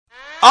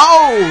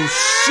Oh,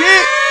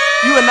 shit!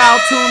 You are now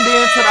tuned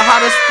in to the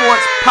hottest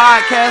sports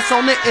podcast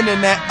on the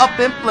internet, Up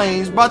in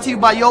Flames, brought to you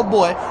by your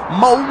boy,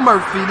 Mo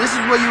Murphy. This is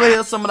where you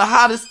hear some of the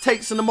hottest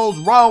takes in the most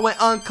raw and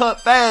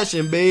uncut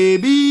fashion,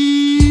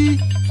 baby.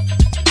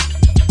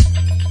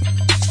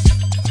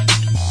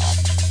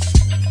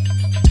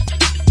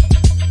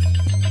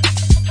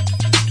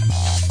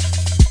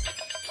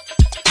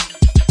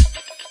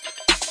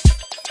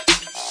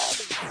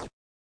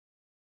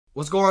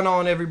 What's going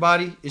on,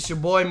 everybody? It's your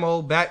boy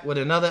Mo back with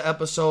another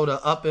episode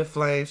of Up in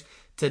Flames.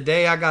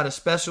 Today I got a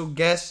special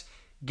guest,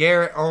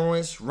 Garrett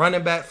Owens,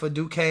 running back for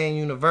Duquesne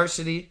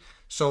University.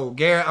 So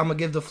Garrett, I'm going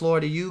to give the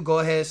floor to you. Go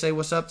ahead and say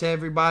what's up to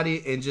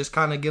everybody and just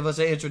kind of give us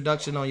an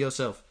introduction on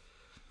yourself.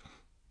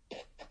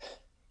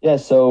 Yeah,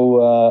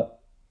 so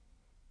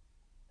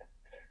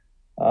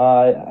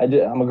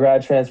I'm a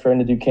grad transfer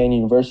into Duquesne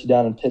University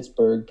down in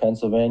Pittsburgh,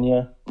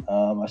 Pennsylvania.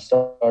 I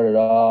started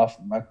off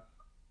my career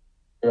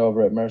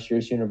over at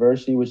Mercyhurst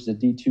University, which is a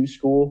D2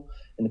 school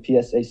in the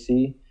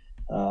PSAC,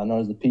 known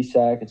as the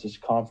PSAC. It's just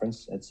a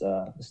conference. It's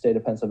the state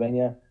of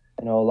Pennsylvania.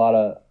 I know a lot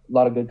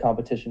of good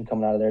competition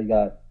coming out of there. You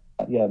got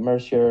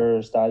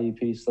Mercyhurst,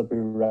 IUP, Slippery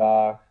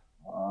Rock,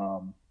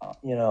 on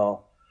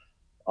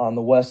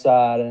the west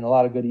side, and a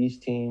lot of good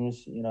East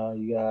teams. You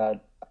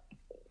got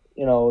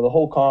the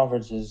whole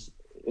conference is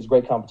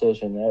great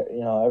competition.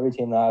 Every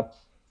team that I've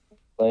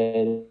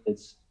played,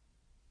 it's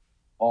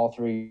all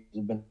three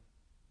have been.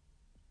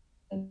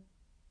 And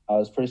I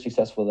was pretty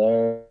successful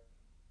there.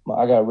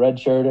 I got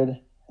redshirted,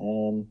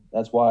 and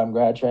that's why I'm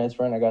grad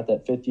transferring. I got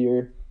that fifth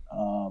year.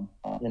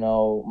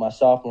 My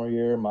sophomore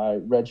year, my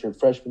redshirt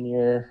freshman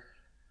year,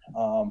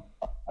 I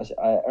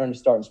earned a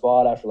starting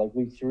spot after like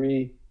week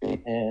 3,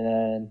 and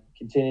then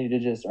continued to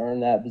just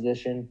earn that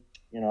position,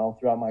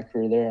 throughout my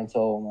career there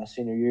until my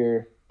senior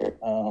year.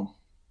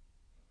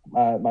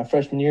 My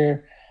freshman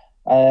year,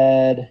 I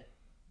had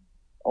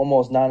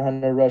almost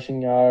 900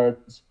 rushing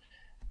yards.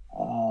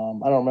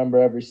 I don't remember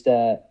every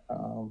stat.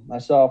 My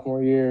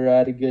sophomore year, I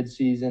had a good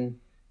season.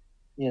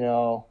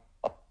 I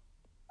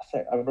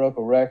think I broke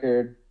a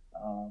record.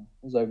 It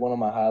was like one of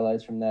my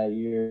highlights from that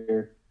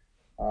year.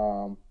 I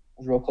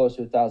was real close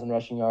to 1,000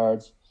 rushing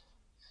yards.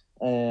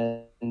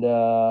 And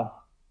the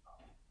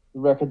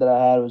record that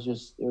I had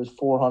was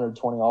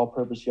 420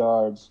 all-purpose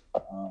yards,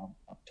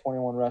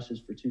 21 rushes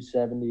for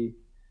 270,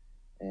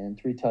 and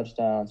 3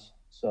 touchdowns.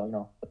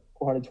 So,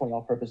 420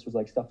 all-purpose was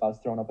like stuff I was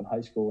throwing up in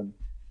high school, and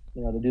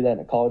to do that in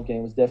a college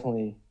game was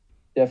definitely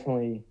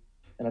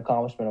an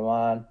accomplishment of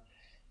mine.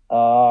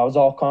 I was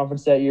all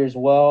conference that year as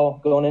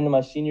well. Going into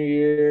my senior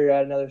year, I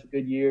had another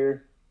good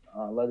year.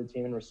 Led the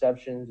team in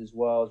receptions as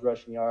well as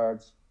rushing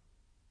yards.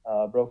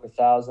 Broke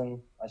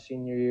 1,000 my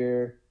senior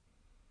year.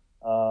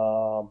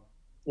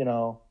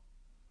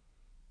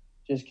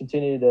 Just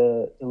continued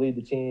to lead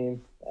the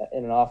team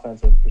in an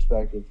offensive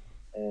perspective.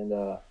 And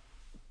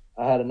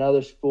I had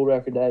another school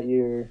record that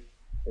year.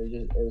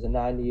 It was a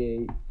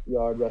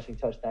 98-yard rushing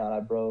touchdown I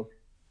broke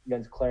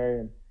against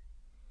Clarion.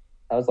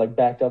 I was like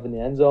backed up in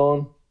the end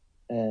zone,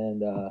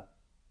 and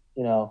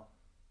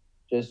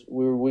just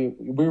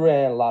we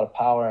ran a lot of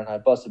power, and I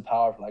busted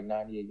power for like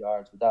 98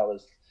 yards. But that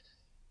was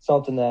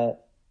something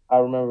that I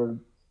remembered,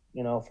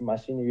 from my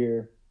senior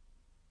year.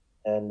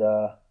 And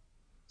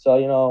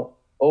so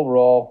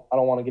overall, I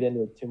don't want to get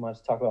into it too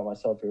much, talk about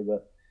myself here,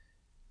 but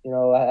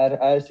I had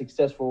a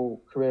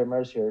successful career at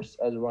Mercyhurst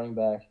as a running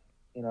back.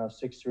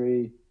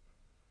 6'3",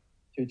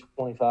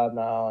 225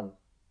 now,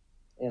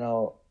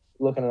 and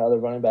looking at other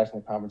running backs in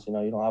the conference, you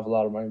don't have a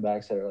lot of running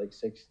backs that are like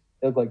 6.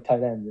 They look like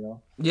tight ends,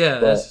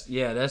 Yeah, But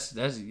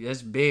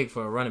that's big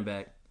for a running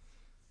back.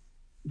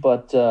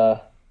 but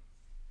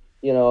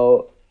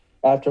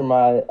after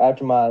my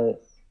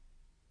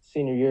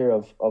senior year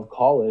of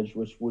college,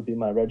 which would be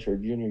my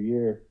redshirt junior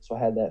year, so I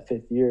had that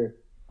fifth year.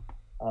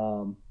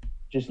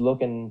 Just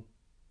looking,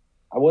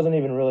 I wasn't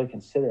even really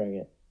considering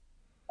it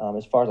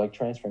as far as like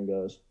transferring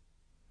goes,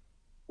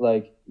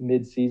 like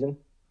mid-season.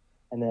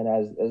 And then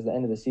as the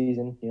end of the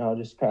season,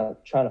 just kind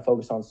of trying to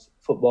focus on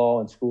football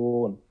and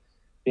school and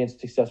being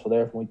successful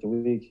there from week to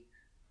week.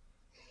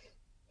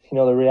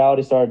 The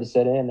reality started to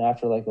set in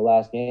after like the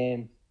last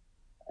game,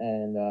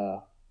 and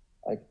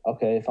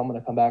okay, if I'm going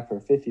to come back for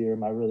a fifth year,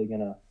 am I really just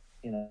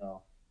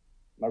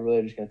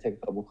going to take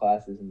a couple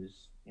classes and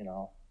just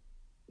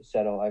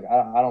settle? Like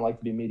I don't like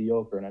to be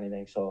mediocre and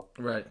anything, so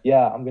Right.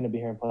 yeah, I'm going to be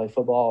here and play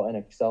football and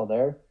excel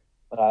there,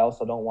 but I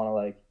also don't want to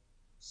like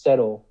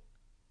settle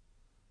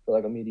for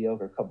like a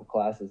mediocre couple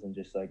classes and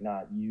just like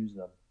not use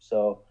them.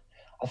 So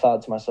I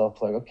thought to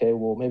myself, like, okay,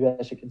 well, maybe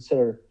I should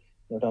consider,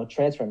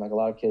 transferring, like a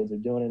lot of kids are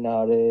doing it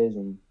nowadays.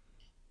 And,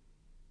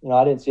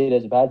 I didn't see it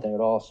as a bad thing at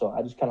all. So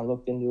I just kind of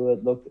looked into it,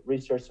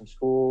 researched some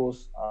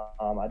schools.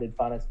 I did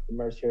finance at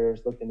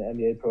Mercyhurst, looked into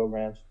MBA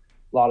programs.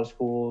 A lot of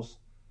schools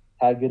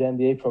had good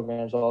MBA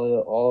programs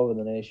all over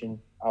the nation.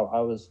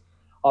 I was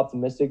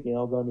optimistic,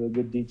 going to a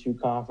good D2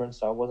 conference.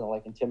 So I wasn't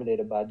like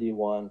intimidated by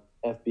D1,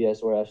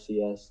 FBS, or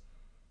FCS.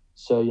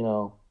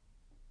 So,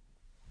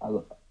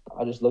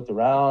 I just looked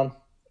around,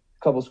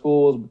 couple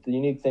schools. But the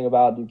unique thing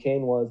about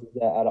Duquesne was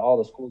that out of all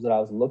the schools that I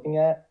was looking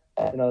at,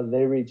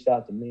 they reached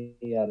out to me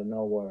out of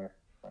nowhere,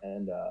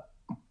 and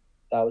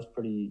that was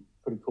pretty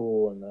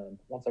cool. And then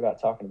once I got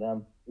talking to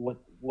them,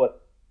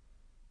 what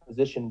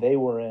position they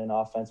were in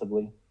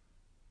offensively,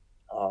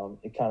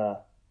 it kind of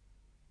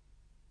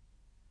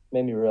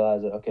made me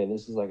realize that okay,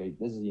 this is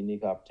a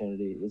unique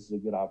opportunity. This is a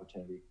good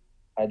opportunity.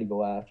 I had to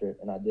go after it,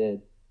 and I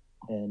did.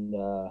 And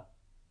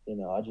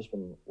I've just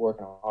been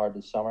working hard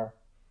this summer.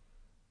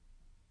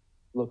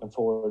 Looking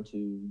forward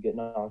to getting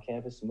on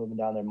campus and moving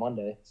down there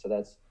Monday. So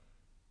that's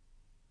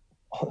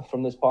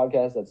from this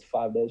podcast. That's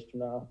 5 days from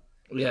now.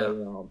 Yeah.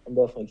 So, I'm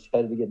definitely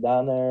excited to get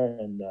down there,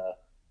 and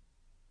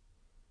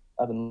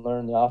I've been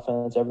learning the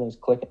offense. Everything's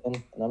clicking,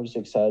 and I'm just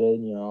excited.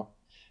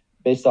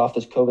 Based off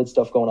this COVID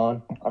stuff going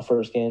on, our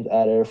first game's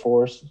at Air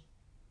Force.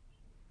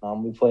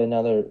 We play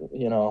another,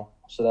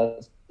 so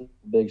that's a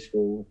big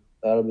school.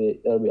 That'll be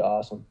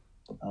awesome.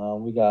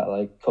 We got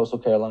like Coastal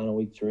Carolina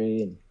week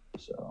 3, and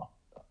so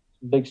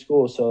big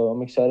school. So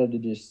I'm excited to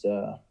just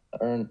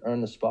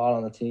earn the spot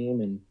on the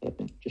team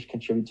and just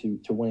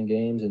contribute to winning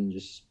games, and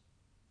just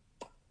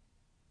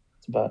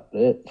that's about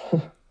it.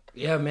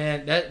 Yeah,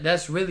 man,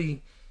 that's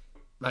really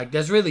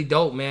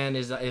dope, man.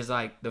 Is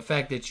like the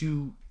fact that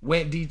you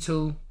went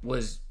D2,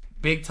 was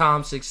big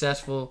time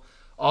successful,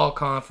 all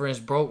conference,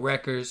 broke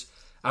records.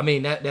 I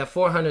mean, that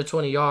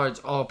 420 yards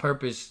all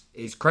purpose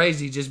is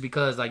crazy, just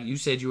because like you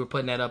said you were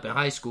putting that up in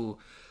high school.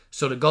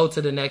 So to go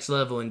to the next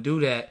level and do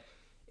that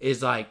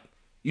is like,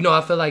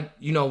 I feel like,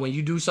 when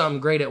you do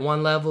something great at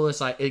one level,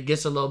 it's like it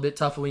gets a little bit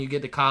tougher when you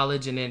get to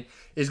college, and then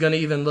it's gonna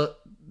even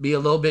be a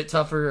little bit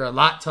tougher, or a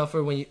lot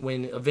tougher when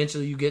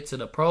eventually you get to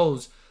the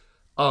pros.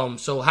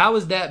 So how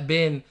has that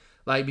been,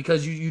 like,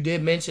 because you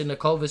did mention the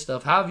COVID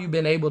stuff, how have you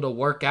been able to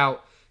work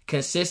out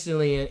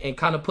consistently and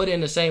kind of put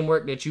in the same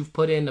work that you've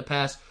put in the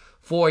past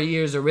 4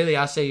 years, or really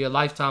I say your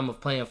lifetime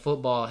of playing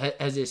football?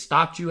 Has it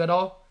stopped you at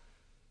all?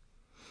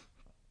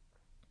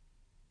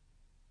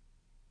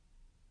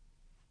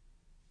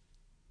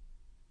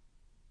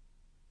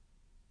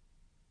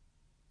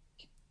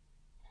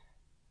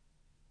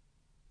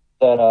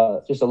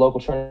 That just a local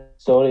training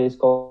facility. It's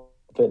called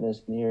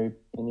Fitness in Erie,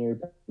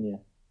 Pennsylvania.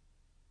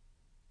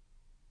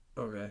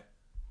 Okay.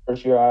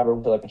 First year I ever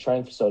went to like a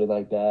training facility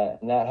like that,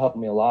 and that helped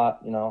me a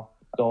lot.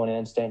 Going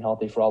in, staying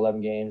healthy for all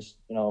 11 games.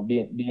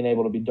 Being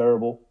able to be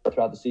durable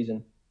throughout the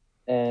season.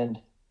 And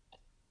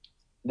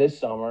this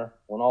summer,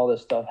 when all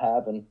this stuff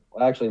happened,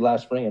 well, actually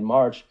last spring in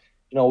March,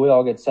 we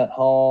all get sent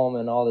home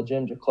and all the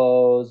gyms are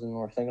closed, and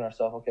we're thinking to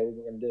ourselves, okay, what are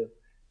we gonna do?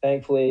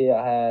 Thankfully,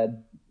 I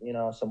had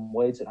some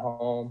weights at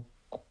home,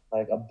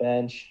 like a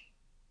bench,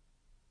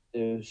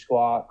 do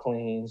squat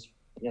cleans,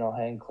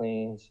 hang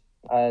cleans.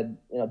 I had,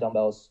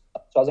 dumbbells.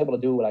 So I was able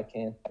to do what I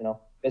can,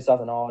 based off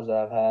the knowledge that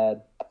I've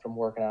had from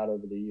working out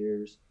over the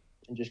years,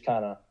 and just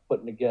kind of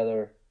putting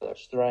together a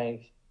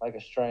strength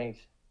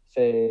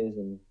phase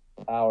and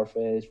power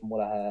phase from what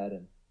I had.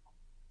 And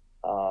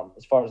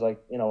as far as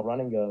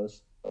running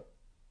goes,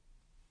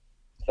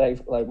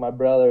 like my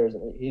brother,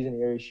 he's an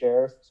Erie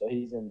sheriff, so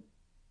he's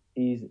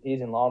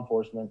in law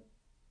enforcement,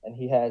 and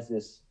he has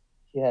a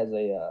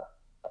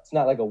it's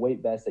not like a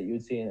weight vest that you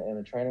would see in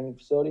a training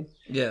facility.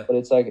 Yeah. But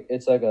it's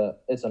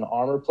an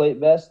armor plate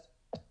vest.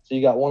 So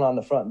you got one on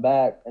the front and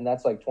back, and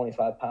that's like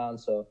 25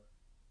 pounds. So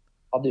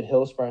I'll do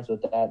hill sprints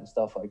with that and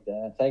stuff like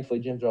that.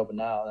 Thankfully, gyms are open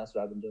now, and that's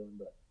what I've been doing.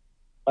 But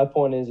my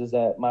point is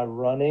that my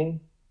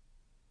running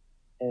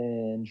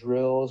and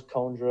drills,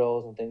 cone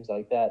drills, and things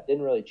like that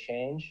didn't really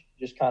change.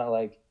 Just kind of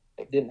like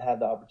didn't have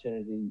the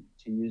opportunity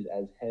to use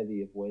as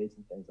heavy of weights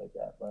and things like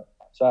that. But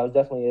so I was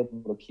definitely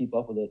able to keep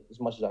up with it as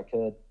much as I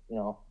could,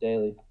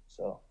 daily.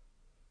 So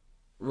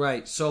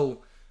Right.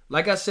 So,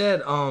 like I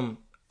said,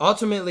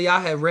 ultimately I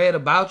had read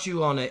about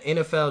you on an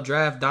NFL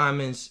Draft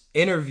Diamonds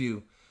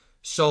interview.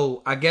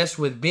 So I guess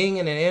with being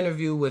in an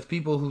interview with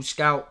people who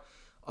scout,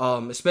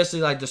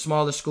 especially like the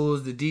smaller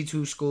schools, the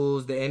D2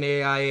 schools, the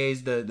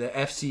NAIAs, the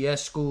FCS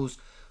schools,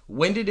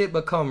 when did it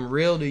become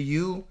real to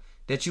you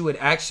that you would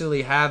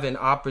actually have an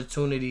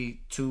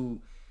opportunity to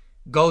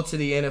go to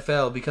the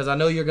NFL? Because I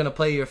know you're going to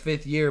play your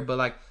 5th year, but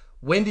like,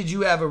 when did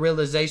you have a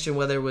realization,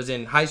 whether it was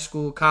in high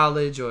school,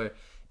 college, or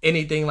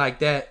anything like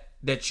that,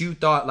 that you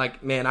thought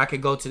like, man, I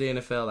could go to the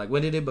NFL? Like,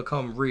 when did it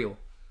become real?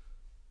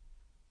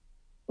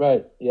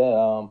 Right.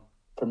 Yeah.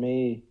 For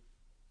me,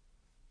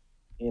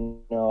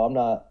 I'm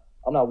not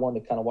one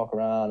to kind of walk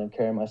around and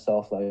carry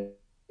myself like,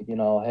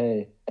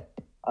 hey,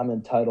 I'm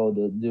entitled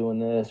to doing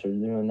this or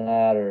doing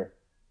that, or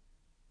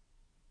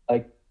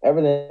like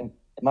everything.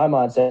 My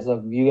mindset is,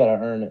 look, you got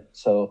to earn it.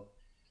 So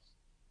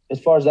as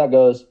far as that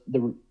goes,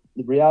 the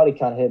reality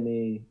kind of hit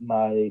me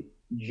my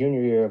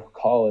junior year of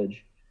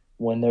college,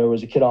 when there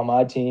was a kid on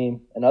my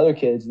team and other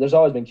kids. There's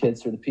always been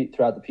kids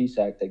throughout the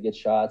PSAC that get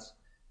shots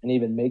and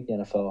even make the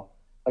NFL.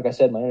 Like I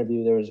said in my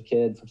interview, there was a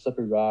kid from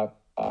Slippery Rock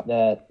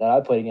that I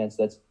played against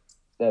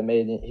that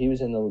made it. He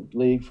was in the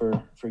league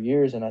for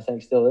years, and I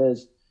think still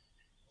is.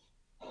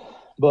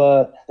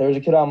 But there was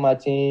a kid on my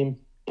team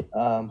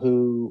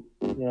who,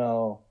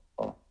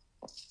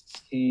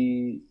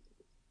 he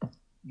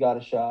got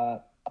a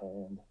shot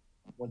and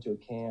went to a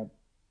camp,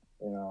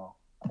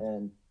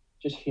 and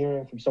just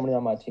hearing from somebody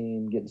on my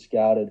team getting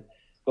scouted,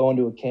 going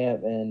to a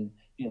camp and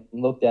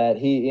looked at.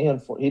 He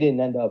didn't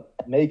end up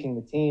making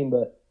the team,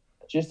 but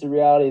just the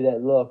reality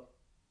that look,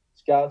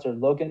 scouts are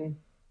looking,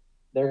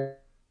 they're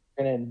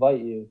going to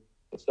invite you.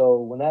 So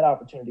when that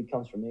opportunity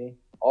comes for me,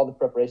 all the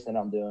preparation that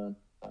I'm doing,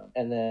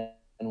 and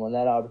when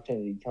that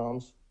opportunity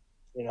comes,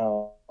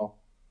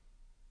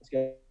 it's going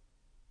to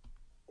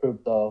prove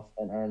itself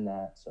and earn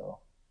that. So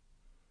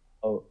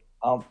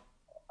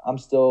I'm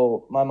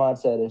still, my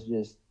mindset is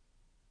just,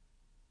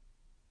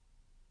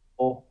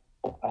 oh,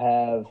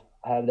 I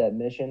have that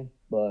mission,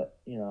 but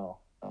I'm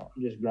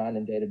just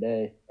grinding day to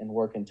day and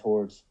working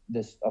towards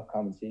this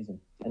upcoming season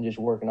and just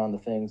working on the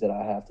things that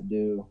I have to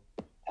do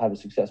to have a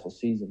successful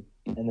season.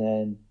 And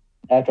then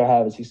after I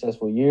have a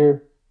successful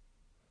year,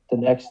 the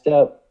next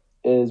step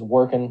is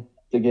working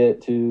to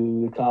get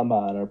to the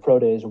combine or pro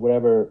days or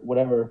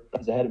whatever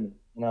is ahead of me.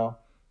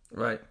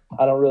 Right.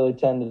 I don't really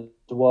tend to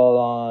dwell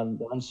on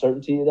the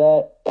uncertainty of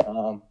that,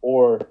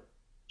 or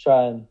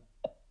try and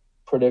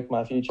predict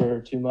my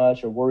future too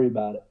much or worry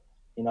about it.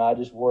 I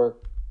just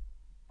work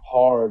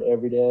hard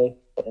every day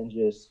and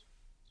just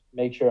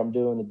make sure I'm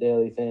doing the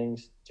daily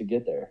things to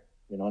get there.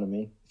 You know what I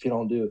mean? If you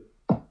don't do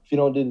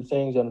the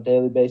things on a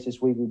daily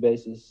basis, weekly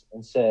basis,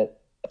 and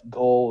set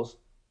goals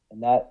in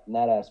that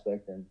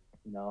aspect, then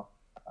I don't know.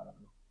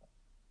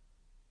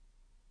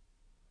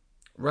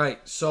 Right.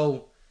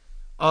 So,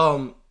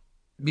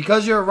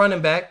 because you're a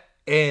running back,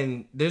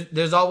 and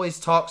there's always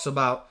talks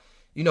about,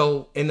 in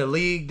the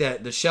league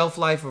that the shelf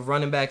life of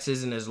running backs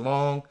isn't as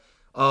long.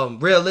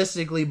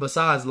 Realistically,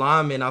 besides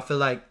linemen, I feel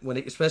like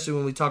especially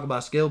when we talk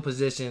about skill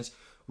positions,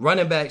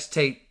 running backs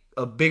take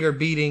a bigger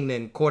beating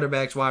than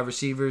quarterbacks, wide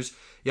receivers.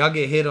 Y'all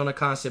get hit on a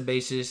constant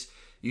basis.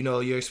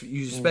 You're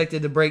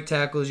expected to break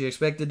tackles. You're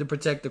expected to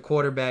protect the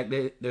quarterback.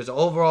 There's an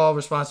overall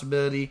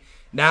responsibility.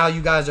 Now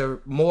you guys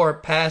are more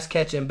pass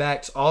catching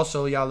backs.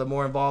 Also, y'all are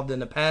more involved in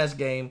the pass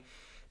game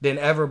than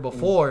ever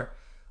before.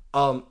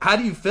 How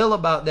do you feel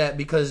about that?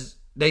 Because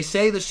they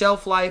say the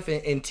shelf life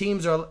and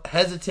teams are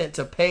hesitant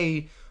to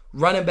pay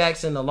running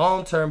backs in the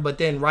long term, but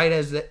then right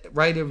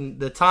in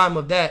the time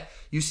of that,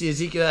 you see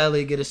Ezekiel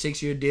Elliott get a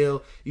 6-year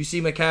deal. You see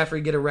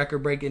McCaffrey get a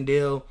record-breaking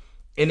deal.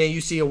 And then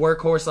you see a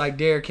workhorse like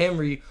Derrick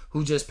Henry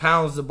who just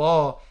pounds the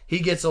ball. He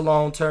gets a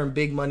long-term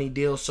big money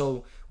deal.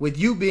 So with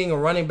you being a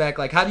running back,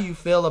 like, how do you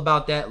feel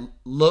about that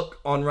look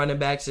on running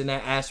backs in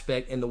that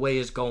aspect and the way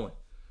it's going?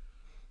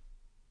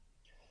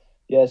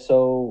 Yeah,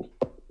 so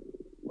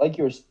like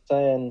you were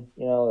saying,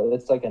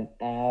 it's like an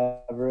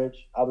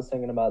average. I was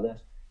thinking about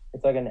this.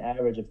 It's like an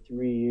average of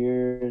 3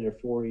 years or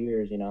 4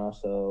 years,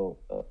 So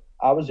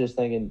I was just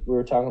thinking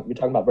we're talking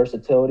about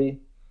versatility,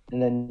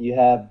 and then you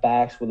have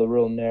backs with a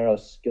real narrow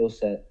skill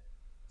set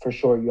for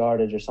short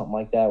yardage or something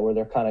like that, where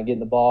they're kind of getting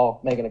the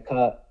ball, making a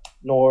cut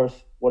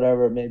north,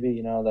 whatever it may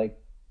be. Like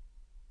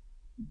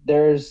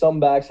there's some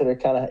backs that are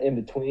kind of in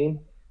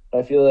between. But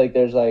I feel like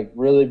there's like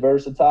really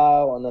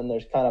versatile, and then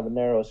there's kind of a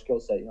narrow skill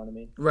set. You know what I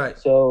mean? Right.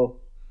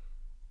 So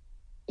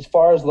as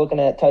far as looking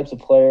at types of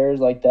players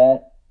like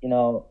that,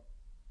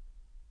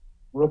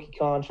 rookie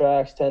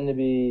contracts tend to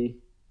be,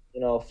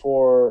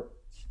 for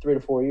 3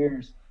 to 4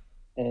 years,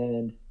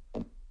 and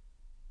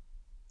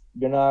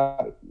you're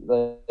not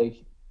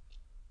like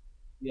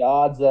the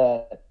odds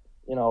that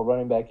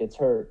running back gets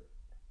hurt,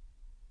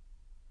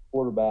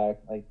 quarterback,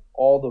 like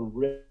all the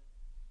risk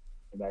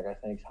back, I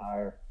think is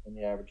higher than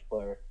the average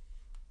player,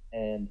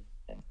 and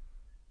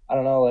I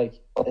don't know,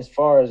 like as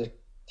far as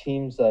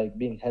teams like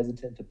being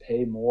hesitant to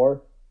pay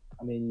more.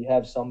 I mean, you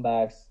have some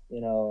backs,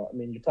 you're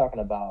talking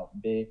about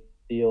big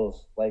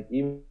deals, like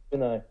even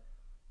a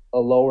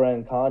lower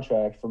end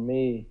contract for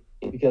me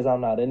because I'm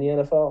not in the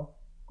NFL.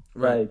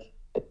 Right.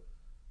 Like,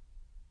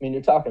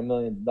 you're talking $1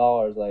 million.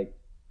 Like,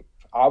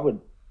 I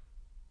don't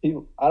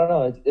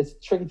know. It's a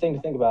tricky thing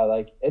to think about.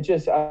 Like, it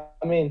just,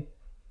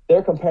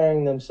 they're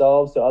comparing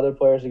themselves to other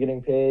players who are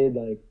getting paid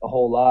like a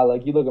whole lot.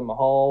 Like, you look at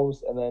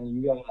Mahomes, and then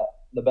you got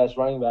the best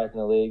running back in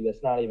the league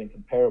that's not even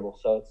comparable.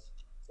 So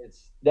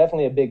it's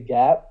definitely a big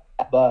gap.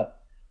 But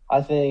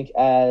I think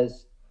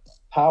as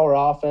power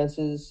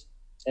offenses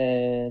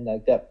and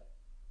like that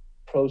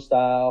pro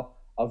style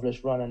of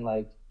just running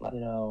like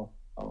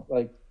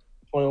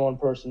 21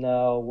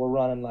 personnel, we're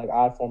running like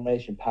odd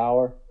formation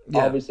power.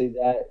 Yeah. Obviously,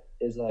 that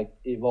is like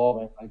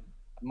evolving. Like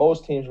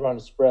most teams run a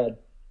spread,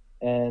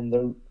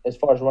 and as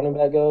far as running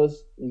back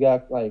goes, you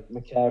got like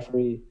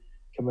McCaffrey,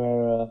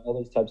 Kamara, all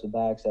these types of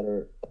backs that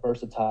are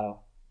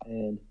versatile.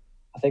 And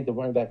I think the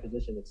running back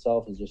position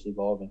itself is just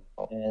evolving,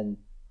 and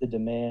the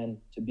demand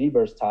to be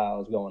versatile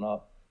is going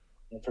up.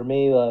 And for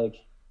me, like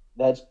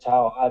that's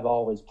how I've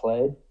always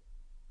played.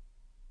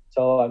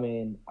 So I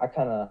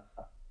kind of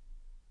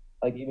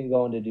like even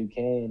going to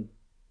Duquesne,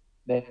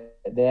 they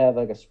have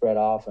like a spread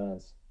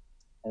offense,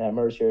 and at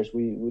Mercyhurst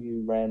we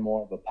ran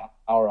more of a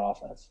power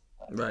offense.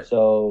 Right.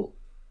 So,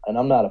 and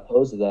I'm not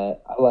opposed to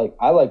that.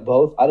 I like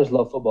both. I just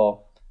love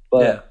football,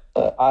 but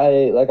Yeah.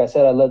 like I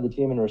said, I led the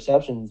team in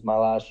receptions my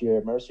last year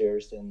at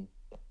Mercyhurst, and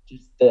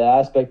just the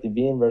aspect of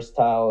being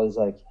versatile is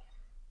like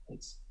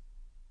it's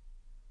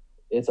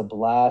it's a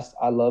blast.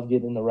 I love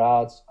getting the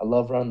routes. I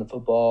love running the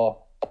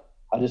football.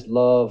 I just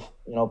love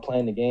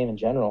playing the game in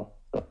general.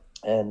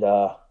 And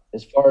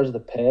as far as the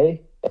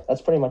pay,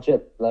 that's pretty much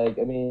it. Like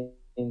I mean,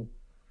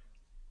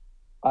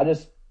 I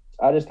just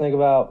I just think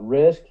about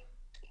risk,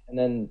 and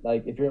then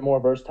like if you're a more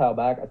versatile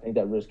back, I think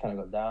that risk kind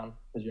of goes down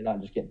because you're not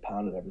just getting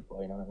pounded every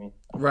play. You know what I mean?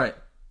 Right.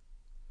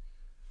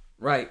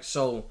 Right.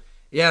 So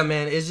yeah,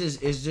 man, it's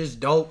just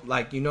dope.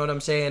 Like, you know what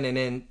I'm saying? And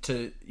then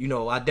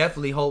I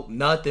definitely hope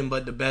nothing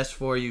but the best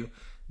for you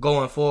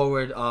going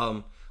forward.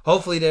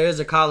 Hopefully there is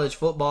a college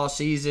football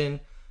season.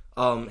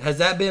 Has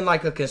that been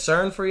like a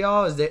concern for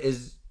y'all?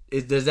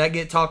 Does that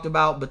get talked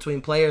about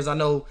between players? I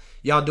know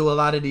y'all do a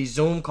lot of these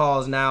Zoom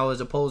calls now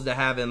as opposed to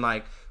having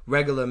like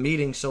regular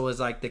meetings. So is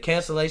like the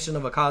cancellation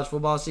of a college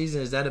football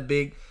season, is that a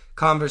big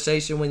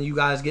conversation when you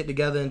guys get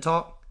together and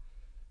talk?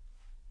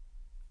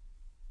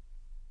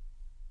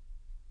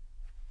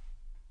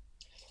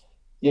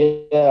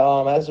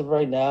 Yeah. As of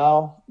right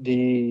now,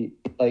 the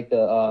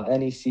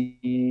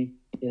NEC,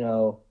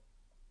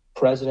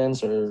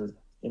 presidents or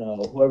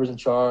whoever's in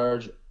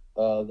charge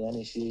of the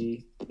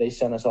NEC, they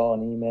sent us all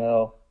an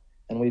email,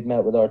 and we've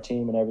met with our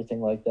team and everything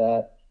like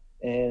that.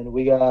 And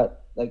we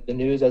got like the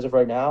news as of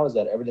right now is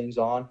that everything's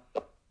on.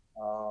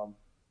 Um,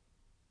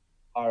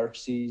 our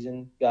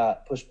season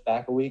got pushed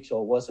back a week,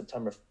 so it was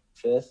September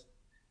 5th,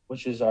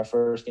 which is our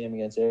first game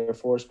against Air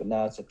Force, but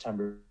now it's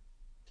September.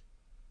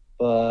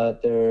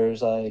 But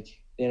there's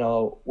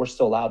we're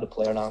still allowed to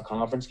play our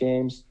non-conference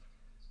games.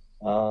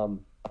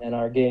 And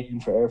our game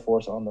for Air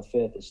Force on the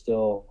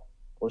 5th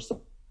we're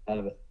still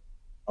have it.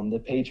 The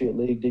Patriot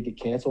League did get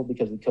canceled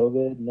because of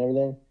COVID and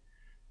everything.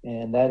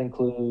 And that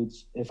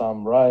includes, if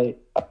I'm right,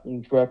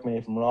 you can correct me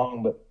if I'm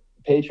wrong, but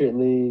the Patriot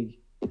League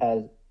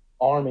has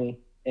Army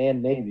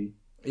and Navy.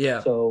 Yeah.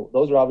 So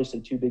those are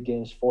obviously two big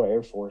games for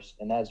Air Force,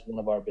 and that's one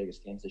of our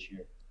biggest games this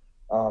year,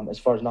 as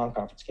far as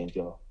non-conference games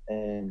go.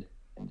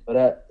 But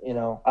I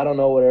don't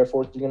know what Air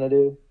Force is going to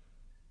do.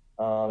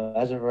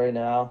 As of right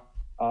now,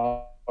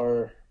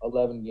 our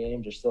 11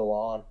 games are still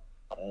on,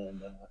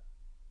 and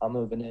I'm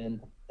moving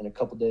in a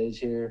couple days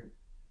here,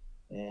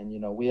 and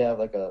we have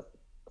like a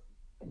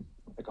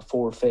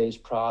 4-phase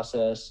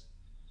process.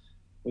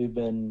 We've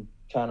been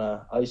kind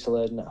of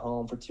isolating at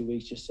home for 2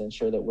 weeks just to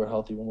ensure that we're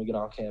healthy when we get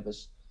on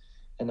campus,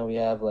 and then we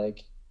have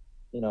which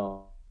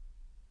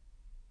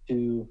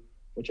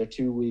are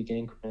 2-week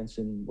increments,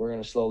 and we're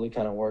going to slowly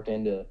kind of work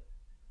into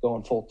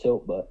going full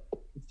tilt, but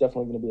it's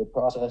definitely going to be a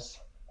process.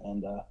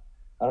 And I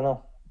don't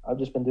know. I've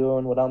just been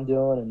doing what I'm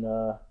doing, and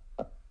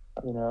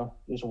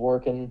just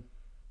working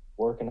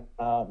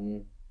out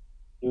and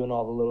doing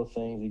all the little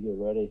things to get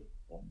ready.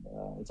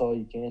 And it's all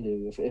you can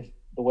do. If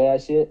the way I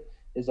see it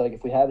is like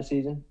if we have a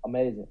season,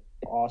 amazing,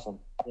 awesome.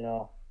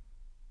 We're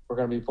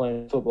going to be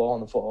playing football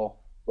in the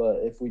fall.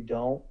 But if we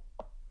don't,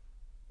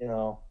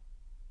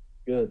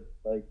 good.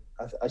 Like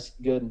I see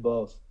good in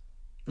both.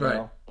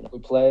 Right. If we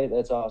play,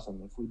 that's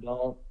awesome. If we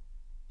don't,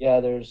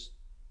 yeah, there's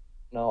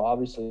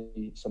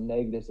obviously some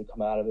negatives that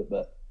come out of it,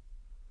 but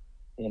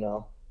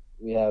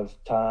we have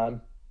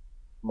time,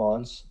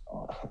 months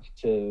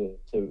to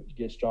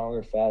get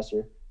stronger,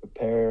 faster,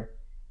 prepare,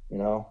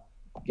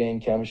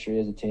 gain chemistry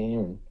as a team,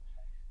 and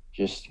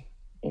just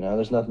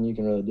there's nothing you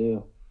can really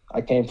do.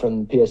 I came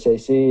from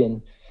PSAC,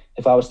 and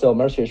if I was still at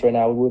Mercyhurst right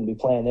now, we wouldn't be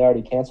playing. They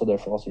already canceled their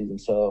fall season,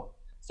 so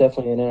it's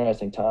definitely an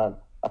interesting time.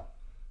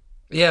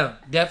 Yeah,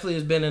 definitely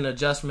has been an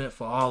adjustment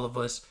for all of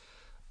us.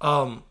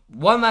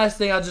 One last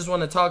thing I just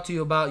want to talk to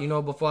you about,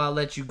 before I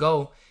let you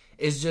go,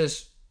 is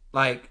just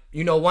like,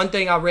 one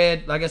thing I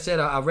read, like I said,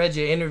 I read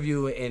your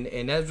interview,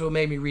 and that's what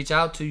made me reach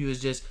out to you is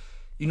just,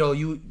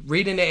 you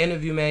reading the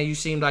interview, man, you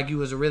seemed like you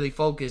was a really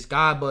focused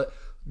guy, but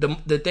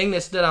the thing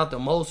that stood out the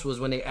most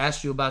was when they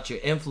asked you about your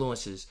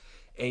influences,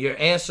 and your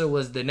answer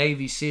was the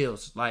Navy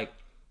SEALs. Like,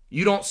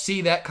 you don't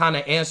see that kind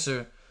of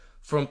answer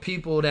from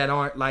people that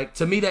aren't, like,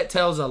 to me that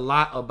tells a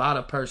lot about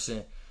a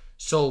person.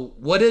 So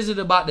what is it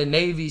about the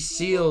Navy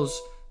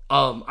SEALs?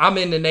 I'm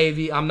in the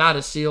Navy. I'm not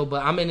a SEAL,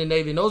 but I'm in the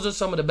Navy. And those are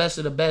some of the best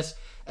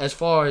as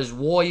far as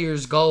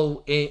warriors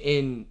go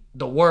in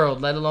the world,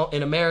 let alone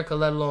in America,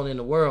 let alone in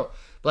the world.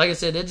 But like I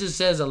said, it just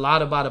says a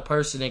lot about a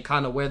person and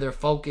kind of where their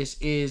focus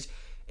is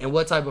and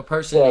what type of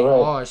person they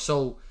are.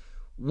 So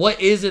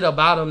what is it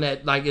about them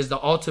that like is the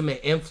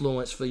ultimate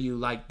influence for you?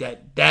 Like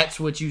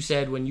that's what you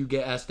said when you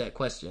get asked that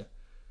question.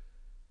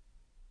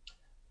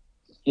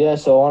 Yeah,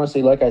 so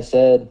honestly, like I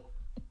said,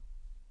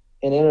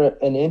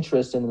 an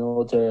interest in the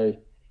military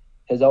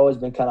has always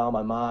been kind of on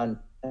my mind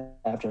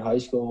after high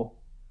school.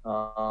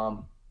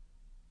 Obviously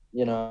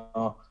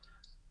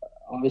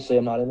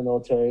I'm not in the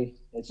military.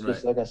 It's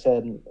just like I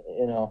said,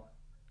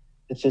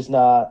 it's just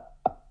not,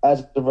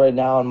 as of right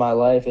now in my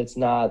life, it's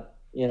not,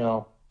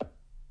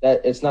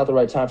 that it's not the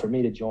right time for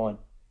me to join.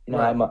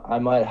 I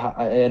might,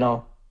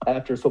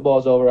 after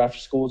football's over, after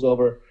school's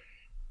over,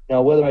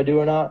 whether I do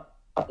or not,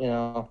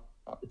 the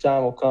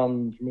time will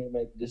come for me to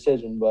make the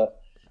decision. But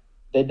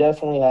they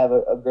definitely have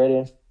a great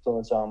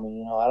influence on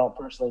me. I don't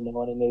personally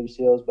know any Navy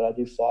SEALs, but I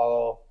do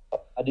follow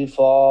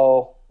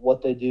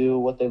what they do,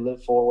 what they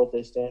live for, what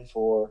they stand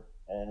for,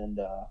 and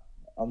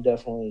I'm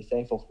definitely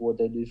thankful for what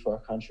they do for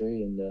our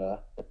country, and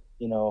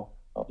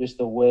just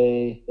the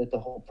way that the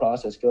whole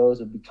process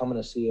goes of becoming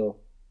a SEAL.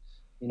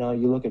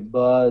 You look at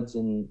buds,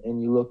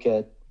 and you look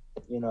at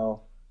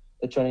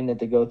the training that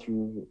they go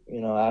through,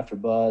 after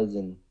buds,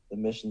 and the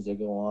missions that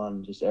go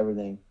on, just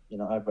everything.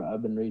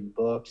 I've been reading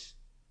books.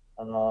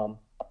 A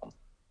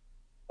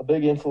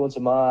big influence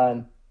of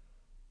mine,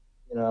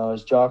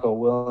 is Jocko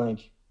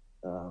Willink.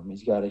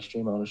 He's got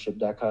Extreme Ownership,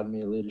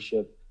 Dichotomy of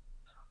Leadership,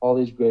 all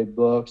these great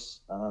books.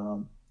 I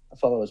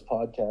follow his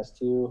podcast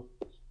too.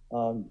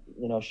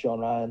 Sean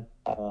Ryan.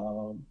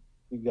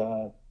 You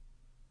got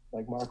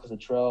like Marcus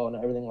Luttrell and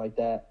everything like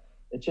that.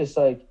 It's just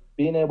like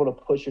being able to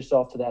push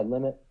yourself to that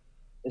limit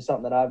is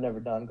something that I've never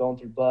done. Going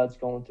through buds,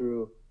 going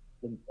through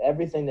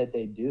everything that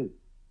they do.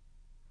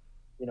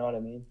 You know what I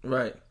mean?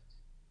 Right.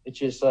 It's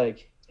just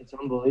like, it's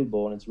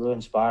unbelievable, and it's really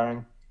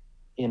inspiring.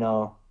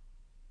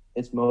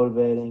 It's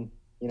motivating.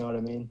 You know what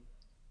I mean?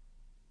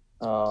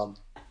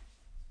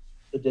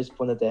 The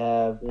discipline that they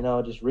have,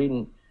 just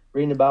reading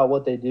about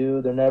what they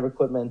do, their never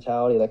quit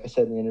mentality, like I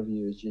said in the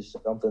interview, is just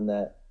something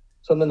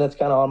that's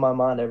kind of on my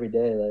mind every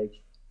day. Like,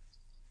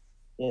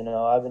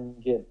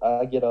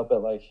 I get up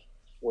at like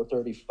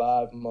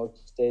 4:35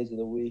 most days of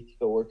the week to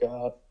go work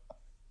out,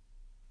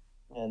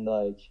 and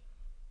like,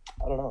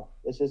 I don't know,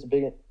 it's just a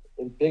big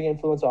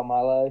influence on my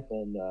life,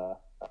 and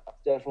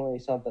definitely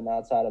something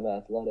outside of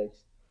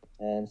athletics,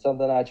 and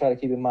something I try to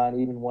keep in mind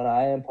even when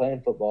I am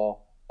playing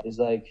football is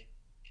like,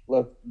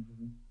 look,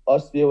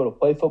 us to be able to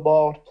play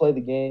football, to play the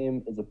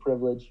game, is a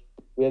privilege.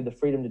 We have the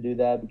freedom to do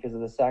that because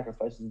of the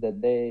sacrifices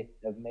that they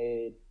have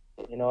made.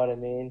 You know what I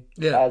mean?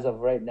 Yeah. As of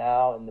right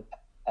now, in the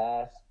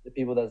past, the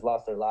people that's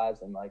lost their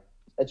lives, and like,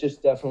 that's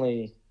just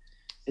definitely,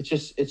 it's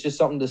just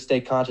something to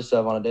stay conscious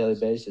of on a daily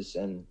basis,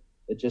 and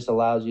it just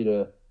allows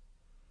you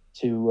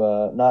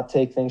to not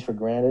take things for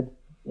granted.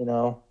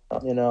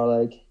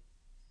 Like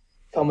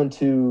coming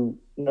to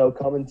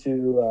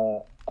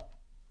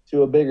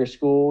a bigger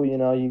school, you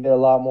get a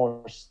lot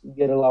more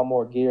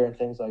gear and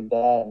things like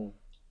that. And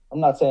I'm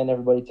not saying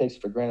everybody takes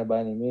it for granted by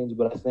any means,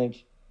 but I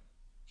think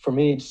for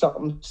me,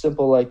 something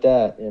simple like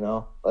that,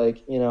 oh,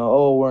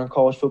 we're in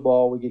college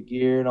football, we get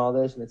gear and all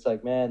this. And it's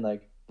like, man,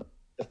 like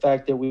the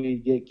fact that we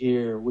get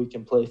gear, we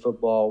can play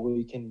football,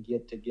 we can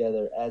get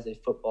together as a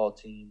football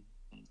team,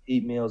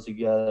 eat meals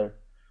together,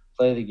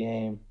 play the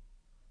game.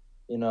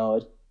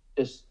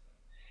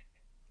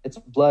 It's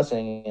a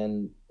blessing.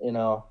 And,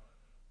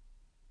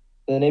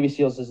 the Navy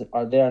SEALs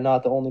are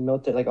not the only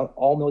military, like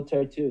all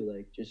military too.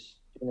 Like just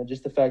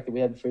the fact that we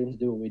have the freedom to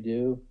do what we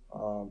do,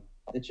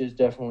 it's just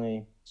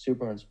definitely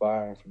super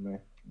inspiring for me.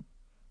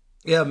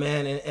 Yeah,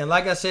 man, and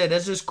like I said,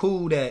 that's just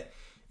cool that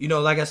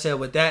like I said,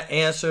 with that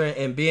answer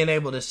and being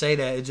able to say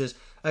that, it just,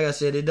 like I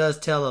said, it does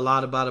tell a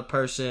lot about a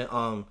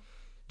person.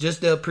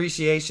 Just the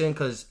appreciation,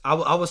 because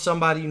I was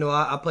somebody,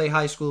 I played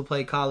high school,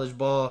 played college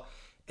ball,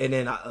 and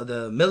then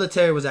the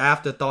military was an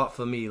afterthought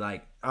for me.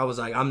 Like I was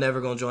like, I'm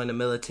never gonna join the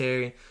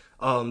military.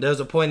 There was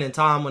a point in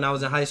time when I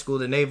was in high school,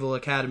 the Naval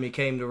Academy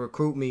came to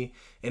recruit me,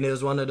 and it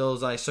was one of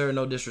those like, sir,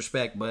 no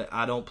disrespect, but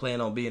I don't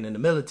plan on being in the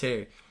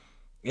military.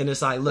 And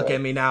it's like, look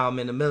at me now, I'm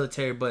in the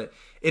military. But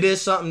it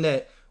is something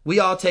that we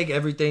all take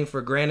everything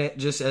for granted,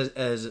 just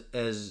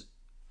as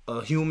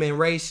a human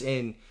race,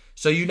 and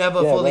so you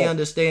never fully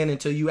understand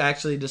until you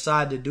actually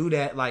decide to do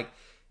that. Like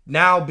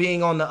now,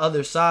 being on the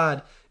other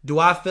side, do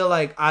I feel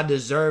like I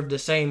deserve the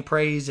same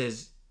praise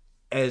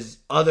as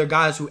other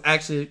guys who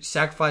actually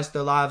sacrificed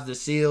their lives, the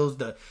SEALs,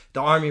 the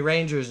Army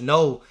Rangers?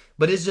 No.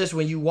 But it's just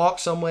when you walk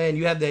somewhere and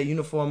you have that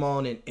uniform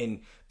on,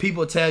 and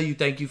people tell you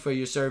thank you for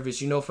your service.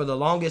 For the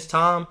longest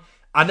time,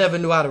 I never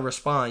knew how to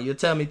respond. You'll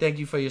tell me thank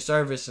you for your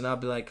service, and I'll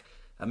be like,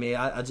 I mean,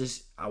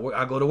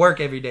 I go to work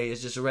every day.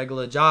 It's just a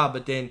regular job.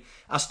 But then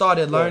I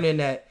started learning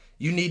that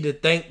you need to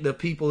thank the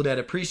people that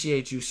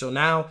appreciate you. So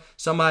now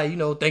somebody,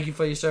 thank you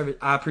for your service.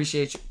 I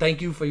appreciate you.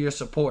 Thank you for your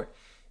support.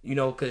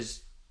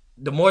 Because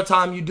the more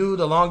time you do,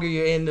 the longer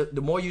you're in,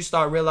 the more you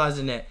start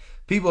realizing that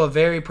people are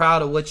very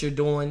proud of what you're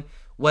doing,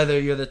 whether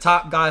you're the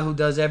top guy who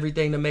does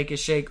everything to make it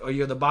shake or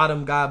you're the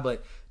bottom guy.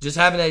 But just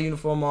having that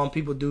uniform on,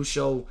 people do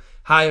show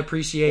high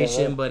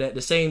appreciation. But at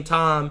the same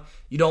time,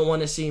 you don't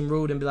want to seem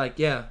rude and be like,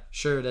 yeah,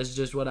 sure, that's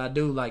just what I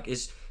do. Like,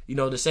 it's,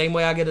 the same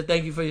way I get a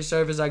thank you for your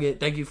service, I get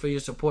thank you for your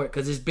support,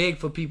 because it's big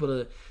for people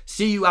to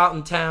see you out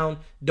in town,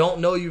 don't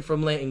know you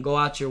from Linton, go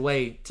out your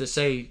way to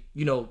say,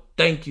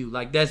 thank you.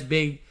 Like, that's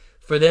big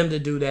for them to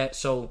do that.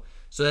 So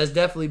that's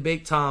definitely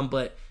big time.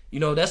 But,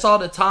 that's all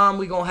the time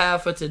we going to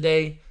have for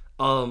today.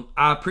 I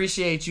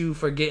appreciate you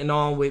for getting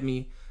on with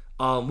me.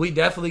 We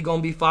definitely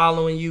going to be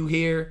following you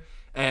here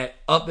at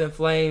Up in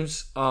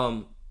Flames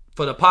for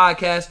the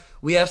podcast.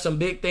 We have some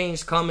big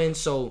things coming,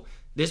 so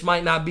this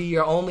might not be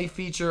your only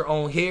feature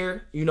on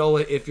here,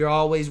 if you're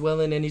always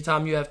willing,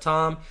 anytime you have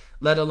time,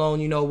 let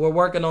alone, we're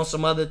working on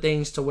some other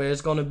things to where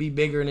it's going to be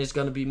bigger and it's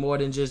going to be more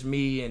than just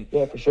me, and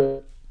yeah, for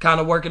sure, kind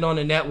of working on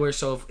the network.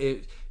 So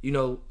if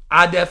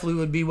I definitely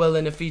would be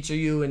willing to feature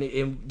you,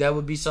 and that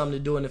would be something to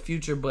do in the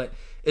future. But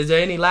is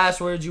there any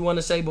last words you want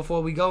to say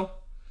before we go?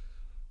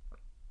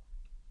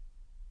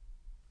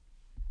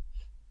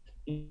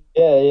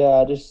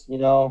 Yeah. I just,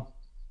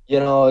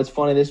 it's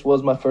funny. This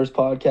was my first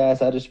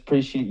podcast. I just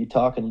appreciate you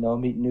talking,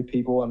 meeting new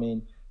people. I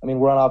mean,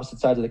 we're on opposite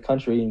sides of the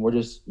country, and we're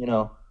just,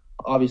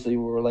 obviously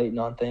we're relating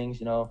on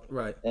things,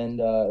 Right. and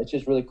it's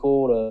just really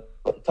cool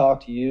to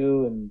talk to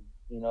you and,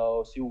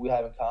 see what we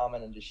have in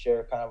common and just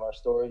share kind of our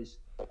stories.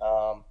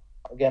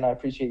 Again, I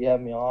appreciate you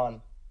having me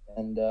on,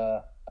 and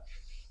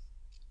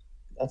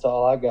that's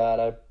all I got.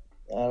 I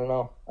don't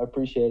know. I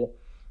appreciate it.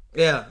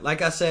 Yeah,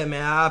 like I said,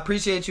 man, I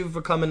appreciate you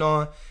for coming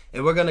on,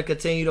 and we're gonna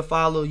continue to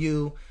follow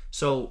you.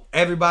 So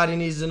everybody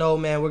needs to know,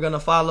 man, we're gonna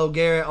follow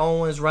Garrett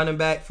Owens, running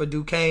back for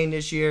Duquesne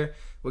this year.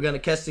 We're gonna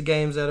catch the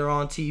games that are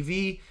on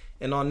TV.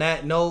 And on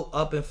that note,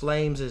 Up in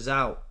Flames is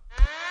out.